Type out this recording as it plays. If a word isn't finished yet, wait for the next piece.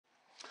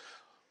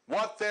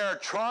What they're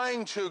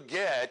trying to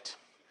get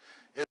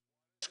is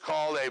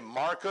called a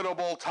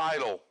marketable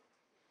title.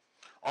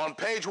 On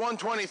page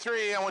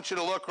 123, I want you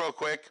to look real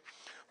quick.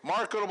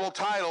 Marketable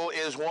title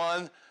is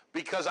one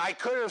because I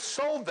could have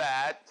sold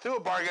that through a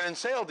bargain and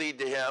sale deed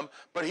to him,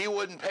 but he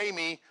wouldn't pay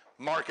me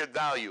market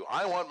value.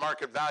 I want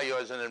market value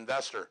as an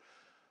investor.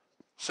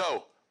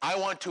 So I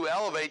want to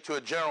elevate to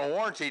a general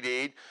warranty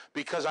deed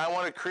because I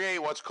want to create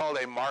what's called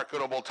a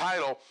marketable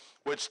title,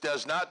 which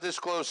does not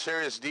disclose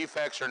serious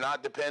defects or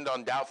not depend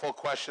on doubtful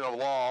question of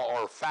law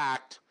or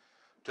fact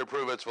to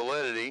prove its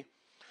validity,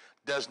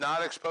 does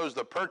not expose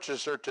the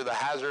purchaser to the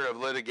hazard of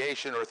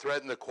litigation or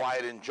threaten the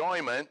quiet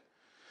enjoyment,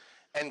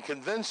 and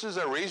convinces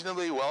a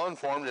reasonably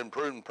well-informed and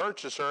prudent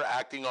purchaser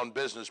acting on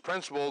business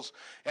principles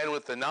and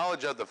with the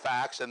knowledge of the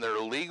facts and their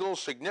legal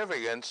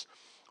significance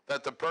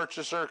that the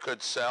purchaser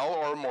could sell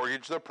or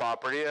mortgage the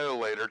property at a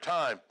later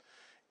time.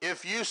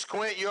 If you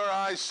squint your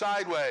eyes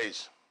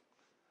sideways,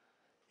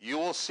 you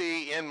will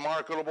see in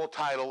marketable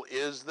title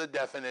is the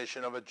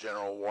definition of a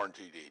general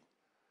warranty deed.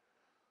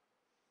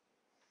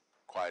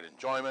 Quiet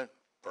enjoyment,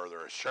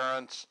 further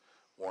assurance,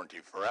 warranty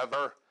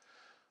forever.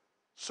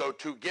 So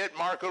to get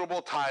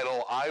marketable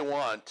title,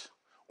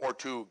 or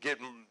to get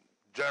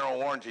general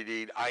warranty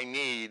deed, I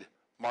need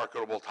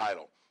marketable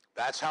title.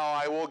 That's how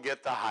I will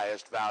get the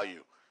highest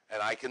value.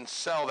 And I can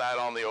sell that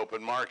on the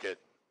open market.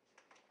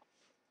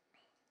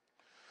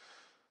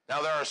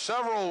 Now, there are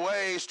several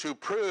ways to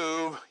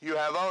prove you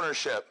have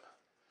ownership,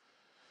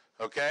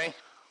 okay?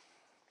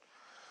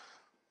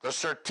 The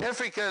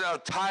certificate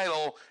of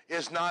title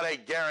is not a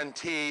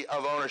guarantee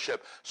of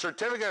ownership.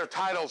 Certificate of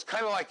title is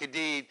kind of like a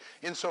deed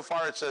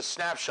insofar it's a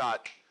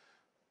snapshot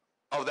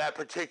of that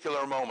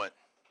particular moment.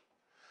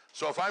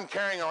 So if I'm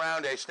carrying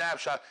around a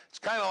snapshot, it's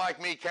kind of like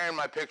me carrying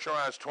my picture when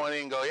I was 20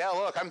 and go, yeah,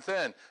 look, I'm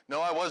thin.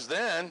 No, I was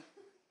then.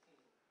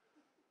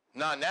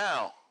 Not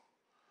now.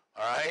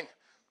 All right?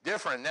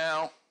 Different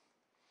now.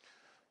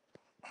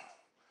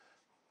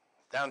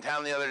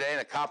 Downtown the other day,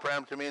 and a cop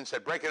ran up to me and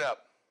said, break it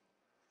up.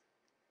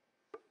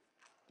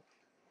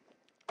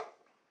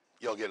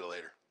 You'll get it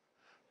later.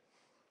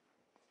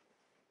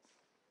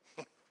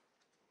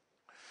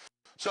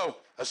 So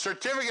a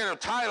certificate of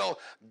title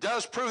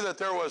does prove that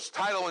there was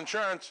title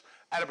insurance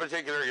at a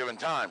particular given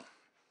time.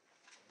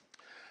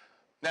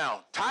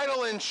 Now,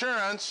 title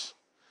insurance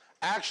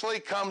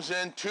actually comes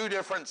in two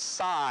different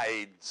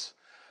sides.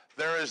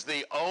 There is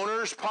the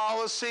owner's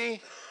policy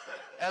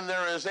and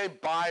there is a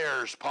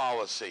buyer's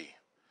policy.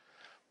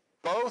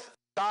 Both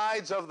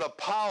sides of the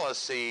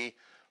policy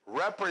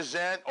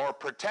represent or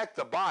protect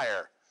the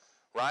buyer,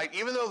 right?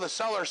 Even though the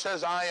seller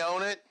says, I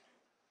own it,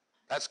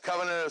 that's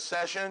covenant of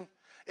cession,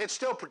 it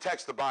still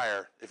protects the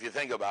buyer, if you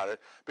think about it,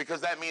 because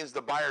that means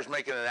the buyer's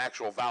making an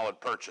actual valid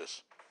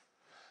purchase.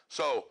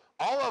 So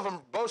all of them,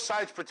 both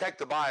sides protect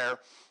the buyer,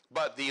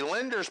 but the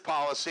lender's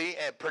policy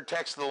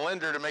protects the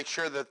lender to make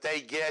sure that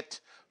they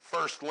get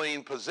first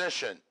lien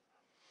position.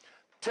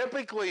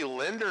 Typically,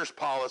 lender's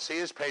policy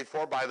is paid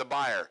for by the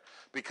buyer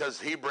because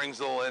he brings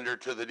the lender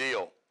to the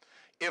deal.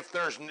 If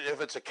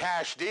it's a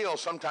cash deal,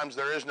 sometimes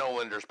there is no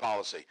lender's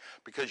policy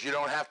because you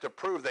don't have to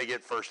prove they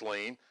get first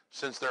lien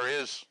since there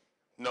is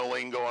no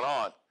lien going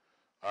on.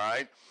 All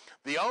right?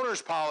 The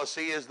owner's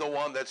policy is the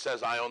one that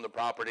says, I own the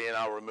property and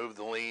I'll remove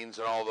the liens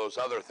and all those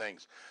other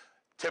things.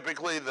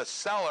 Typically, the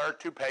seller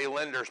to pay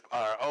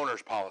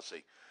owner's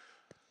policy.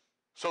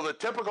 So the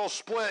typical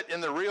split in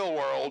the real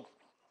world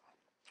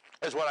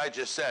is what I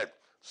just said.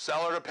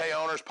 Seller to pay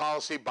owner's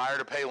policy, buyer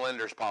to pay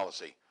lender's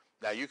policy.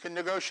 Now, you can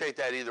negotiate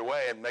that either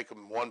way and make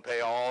them one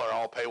pay all or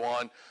all pay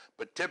one,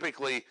 but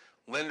typically,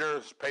 lender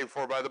is paid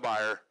for by the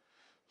buyer,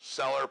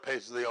 seller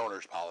pays the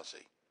owner's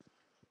policy,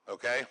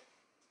 okay?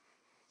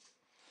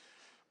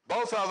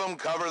 Both of them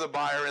cover the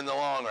buyer in the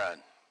long run.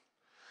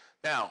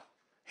 Now,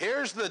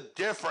 here's the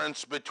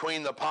difference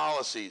between the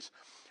policies.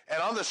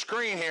 And on the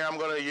screen here, I'm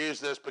going to use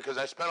this because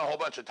I spent a whole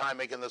bunch of time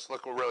making this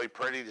look really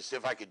pretty to see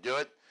if I could do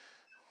it.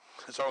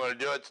 So I'm going to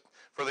do it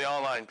for the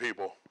online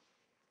people.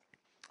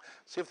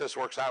 See if this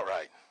works out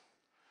right.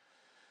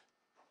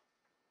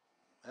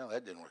 Well,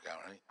 that didn't work out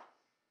right.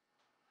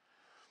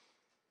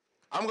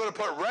 I'm going to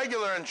put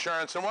regular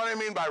insurance, and what I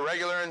mean by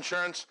regular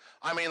insurance,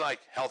 I mean like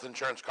health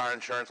insurance, car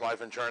insurance,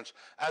 life insurance,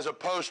 as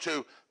opposed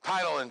to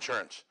title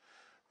insurance.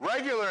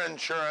 Regular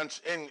insurance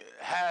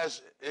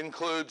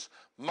includes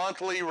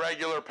monthly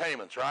regular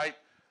payments, right?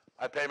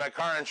 I pay my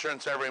car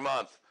insurance every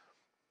month.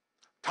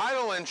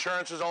 Title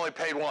insurance is only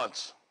paid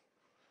once.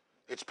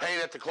 It's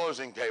paid at the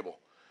closing table.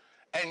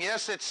 And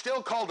yes, it's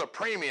still called a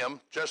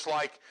premium, just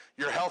like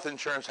your health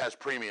insurance has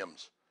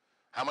premiums.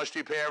 How much do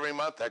you pay every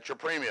month? That's your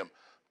premium.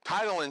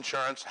 Title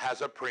insurance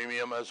has a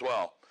premium as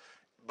well.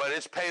 But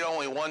it's paid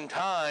only one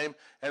time,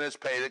 and it's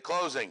paid at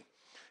closing.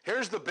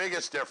 Here's the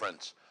biggest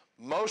difference.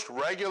 Most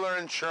regular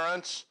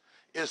insurance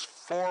is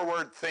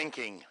forward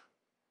thinking,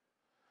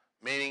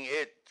 meaning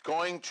it's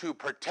going to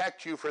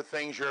protect you for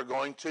things you're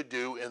going to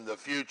do in the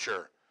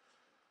future,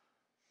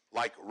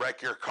 like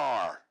wreck your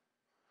car.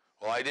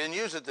 Well, I didn't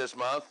use it this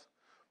month,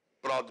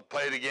 but I'll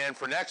pay it again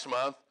for next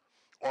month.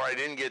 or I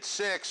didn't get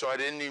sick, so I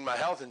didn't need my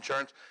health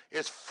insurance.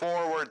 It's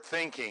forward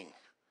thinking.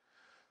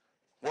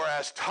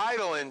 Whereas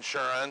title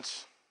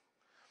insurance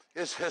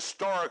is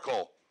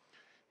historical.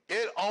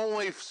 It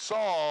only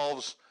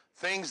solves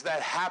things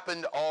that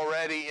happened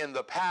already in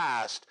the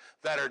past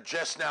that are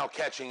just now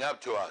catching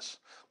up to us.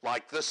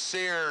 Like the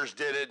Sears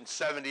did it in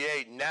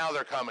 '78, and now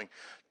they're coming.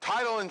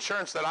 Title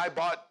insurance that I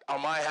bought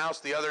on my house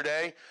the other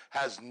day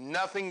has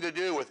nothing to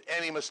do with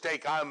any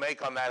mistake I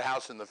make on that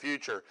house in the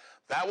future.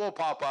 That will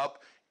pop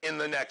up in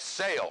the next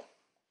sale.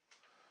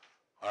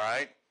 All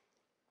right?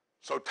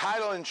 So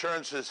title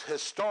insurance is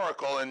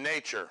historical in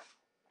nature.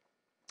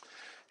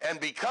 And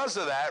because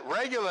of that,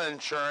 regular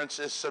insurance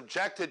is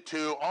subjected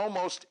to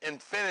almost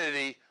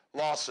infinity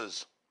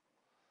losses.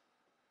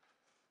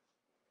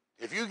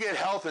 If you get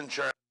health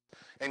insurance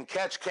and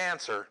catch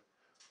cancer,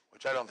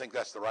 which I don't think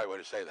that's the right way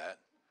to say that,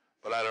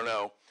 but I don't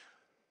know,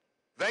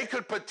 they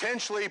could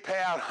potentially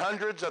pay out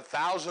hundreds of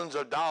thousands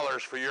of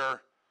dollars for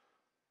your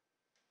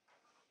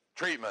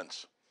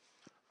treatments.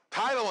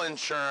 Title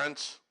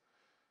insurance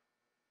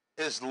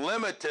is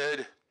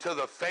limited to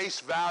the face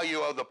value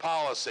of the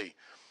policy.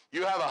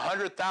 You have a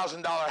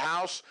 $100,000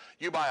 house,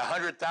 you buy a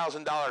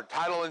 $100,000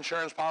 title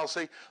insurance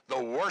policy,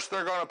 the worst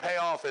they're going to pay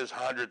off is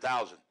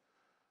 $100,000,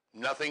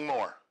 nothing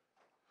more.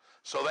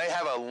 So they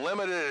have a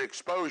limited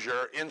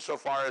exposure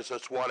insofar as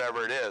it's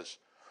whatever it is.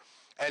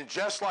 And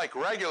just like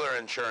regular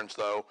insurance,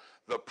 though,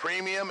 the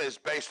premium is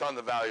based on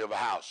the value of a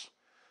house.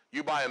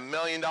 You buy $1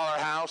 million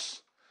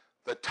house,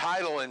 the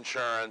title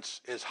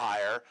insurance is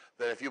higher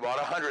than if you bought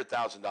a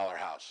 $100,000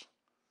 house.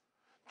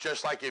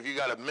 Just like if you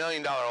got $1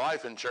 million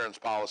life insurance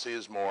policy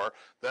is more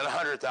than a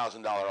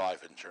 $100,000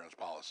 life insurance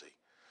policy.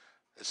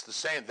 It's the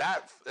same.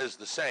 That is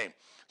the same.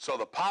 So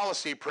the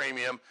policy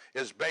premium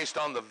is based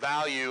on the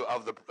value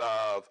of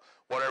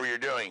whatever you're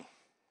doing,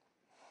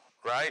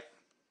 right?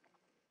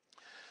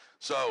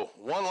 So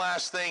one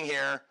last thing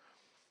here.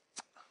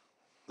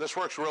 This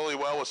works really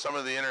well with some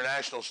of the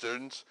international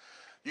students.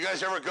 You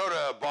guys ever go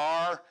to a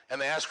bar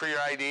and they ask for your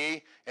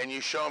ID and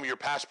you show them your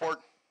passport?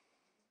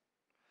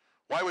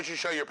 Why would you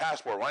show your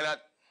passport? Why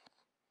not?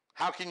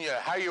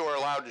 How you are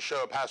allowed to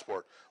show a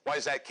passport? Why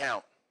does that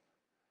count?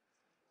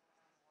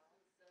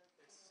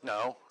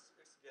 No.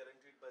 It's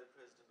guaranteed by the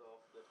president of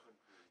that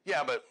country.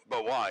 Yeah,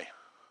 but why?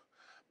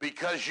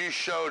 Because you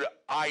showed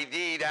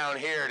ID down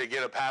here to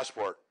get a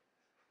passport,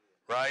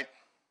 right?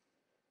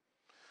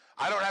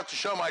 I don't have to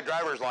show my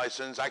driver's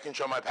license. I can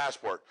show my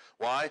passport.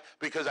 Why?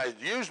 Because I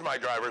used my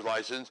driver's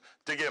license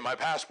to get my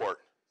passport.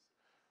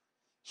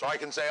 So I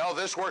can say, oh,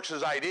 this works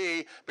as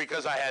ID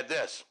because I had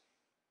this.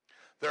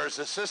 There's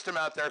a system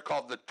out there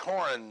called the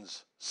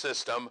Torrens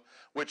system,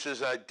 which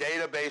is a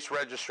database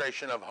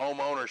registration of home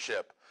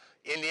ownership.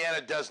 Indiana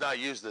does not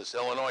use this.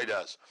 Illinois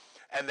does.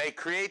 And they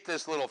create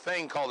this little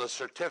thing called a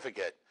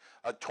certificate,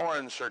 a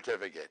Torrens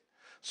certificate.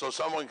 So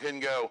someone can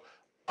go,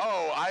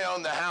 oh, I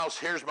own the house,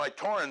 here's my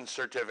Torrens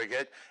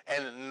certificate,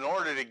 and in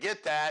order to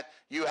get that,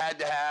 you had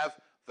to have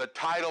the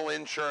title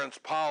insurance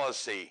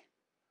policy.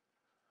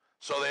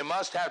 So they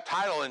must have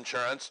title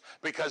insurance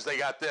because they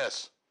got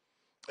this.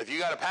 If you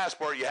got a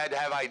passport, you had to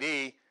have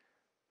ID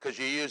because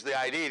you used the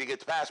ID to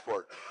get the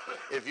passport.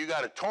 If you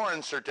got a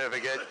Torrens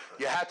certificate,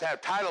 you have to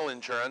have title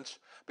insurance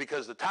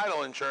because the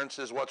title insurance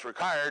is what's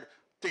required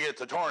to get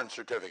the Torrens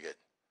certificate.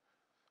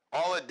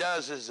 All it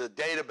does is a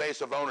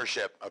database of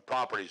ownership of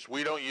properties.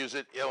 We don't use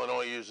it.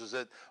 Illinois uses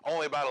it.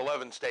 Only about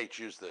 11 states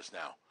use this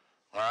now.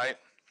 All right?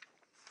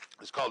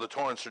 It's called the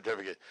Torrens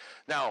certificate.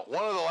 Now,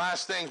 one of the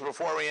last things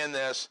before we end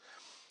this,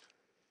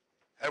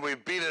 and we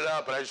beat it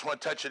up, but I just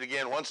want to touch it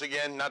again. Once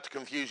again, not to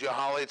confuse you,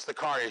 Holly, it's the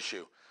car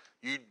issue.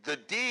 The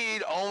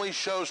deed only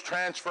shows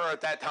transfer at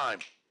that time.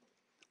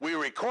 We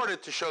record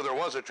it to show there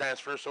was a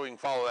transfer so we can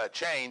follow that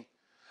chain.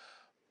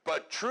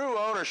 But true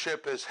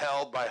ownership is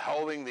held by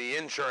holding the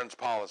insurance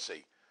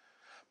policy.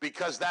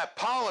 Because that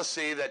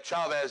policy that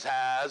Chavez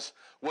has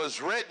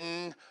was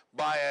written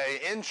by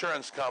an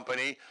insurance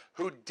company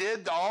who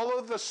did all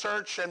of the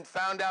search and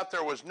found out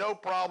there was no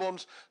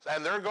problems,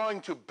 and they're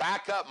going to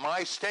back up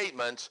my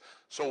statements.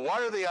 So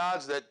what are the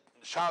odds that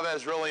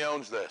Chavez really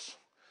owns this?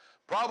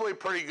 Probably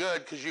pretty good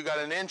because you got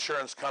an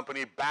insurance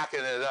company backing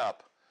it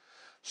up.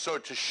 So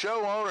to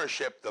show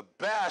ownership, the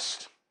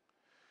best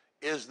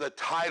is the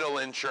title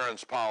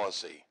insurance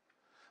policy.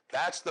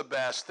 That's the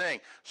best thing.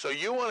 So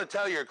you want to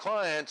tell your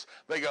clients,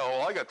 they go,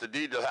 well, I got the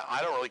deed to that.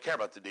 I don't really care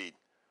about the deed.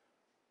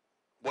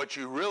 What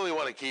you really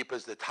want to keep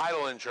is the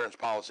title insurance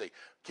policy.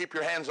 Keep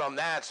your hands on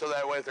that so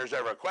that way if there's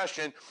ever a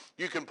question,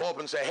 you can pull up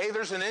and say, hey,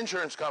 there's an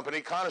insurance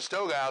company,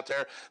 Conestoga out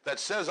there, that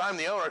says I'm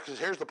the owner because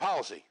here's the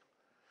policy.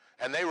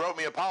 And they wrote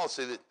me a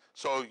policy that,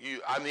 so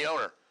I'm the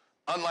owner.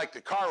 Unlike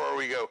the car where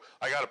we go,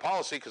 I got a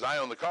policy because I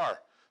own the car.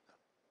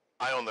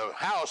 I own the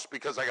house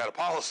because I got a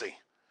policy.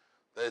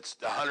 It's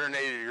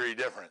 180 degree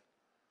different.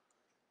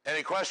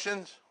 Any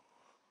questions?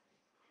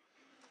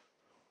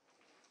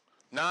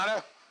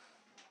 Nada?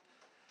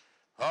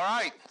 All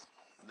right,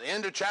 the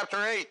end of chapter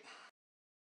 8.